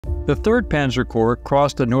The 3rd Panzer Corps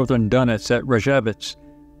crossed the northern Donets at Rzhevets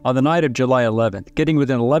on the night of July 11th, getting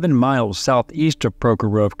within 11 miles southeast of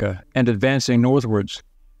Prokhorovka and advancing northwards.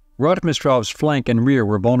 Rotmistrov's flank and rear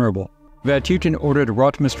were vulnerable. Heaton ordered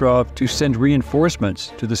Rotmistrov to send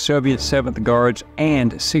reinforcements to the Soviet 7th Guards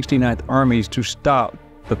and 69th Armies to stop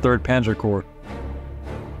the 3rd Panzer Corps.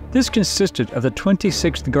 This consisted of the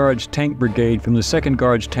 26th Guards Tank Brigade from the 2nd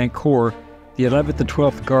Guards Tank Corps, the 11th and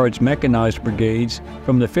 12th Guards Mechanized Brigades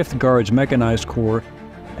from the 5th Guards Mechanized Corps,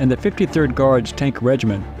 and the 53rd Guards Tank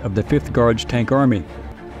Regiment of the 5th Guards Tank Army.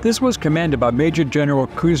 This was commanded by Major General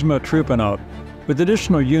Kuzma Trupanov, with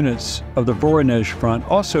additional units of the Voronezh Front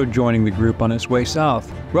also joining the group on its way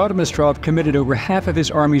south. Rotmistrov committed over half of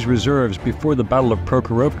his army's reserves before the Battle of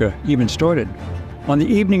Prokhorovka even started. On the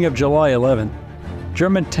evening of July 11th,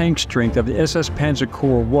 German tank strength of the SS Panzer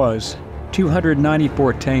Corps was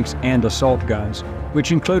 294 tanks and assault guns,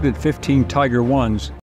 which included 15 Tiger 1s